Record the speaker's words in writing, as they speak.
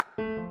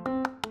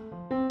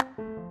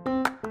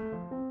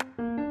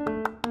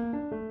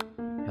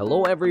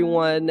Hello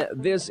everyone,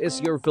 this is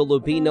your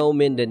Filipino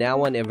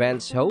Mindanaoan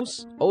events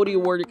host,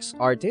 AudioWorks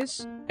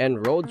artist,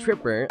 and road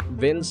tripper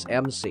Vince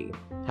MC.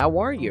 How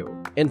are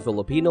you? In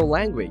Filipino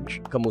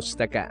language,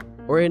 kamusta ka?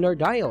 Or in our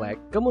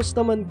dialect,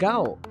 kamusta man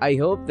kao? I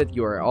hope that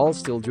you are all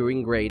still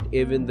doing great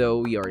even though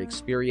we are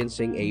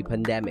experiencing a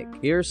pandemic.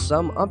 Here's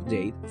some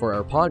update for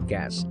our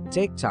podcast,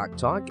 TikTok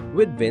Talk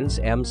with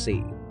Vince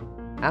MC.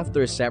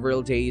 After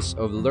several days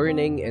of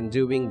learning and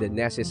doing the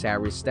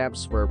necessary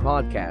steps for our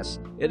podcast,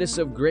 it is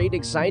of great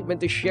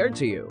excitement to share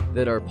to you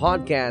that our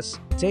podcast,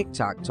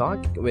 TikTok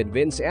Talk with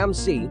Vince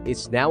MC,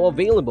 is now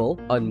available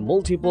on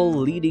multiple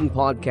leading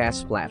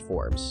podcast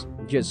platforms.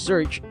 Just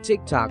search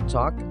TikTok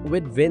Talk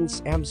with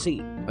Vince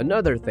MC.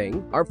 Another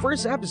thing, our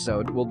first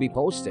episode will be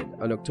posted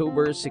on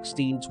October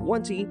 16,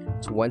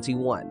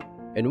 2021.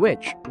 In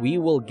which we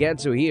will get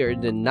to hear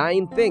the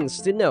 9 things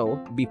to know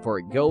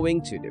before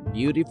going to the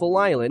beautiful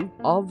island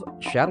of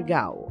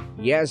Siargao.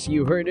 Yes,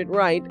 you heard it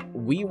right,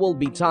 we will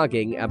be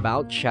talking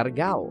about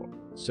Siargao.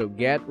 So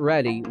get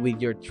ready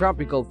with your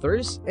tropical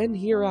thirst and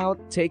hear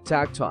out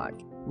TikTok Talk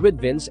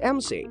with Vince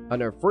MC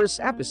on our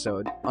first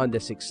episode on the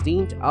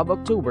 16th of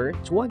October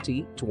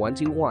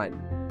 2021.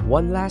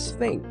 One last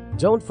thing,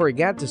 don't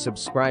forget to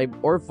subscribe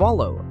or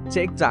follow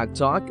TikTok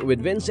Talk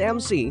with Vince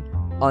MC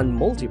on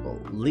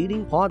multiple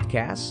leading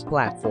podcast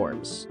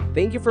platforms.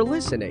 Thank you for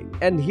listening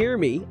and hear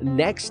me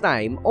next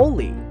time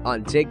only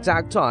on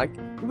TikTok Talk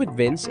with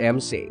Vince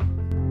MC.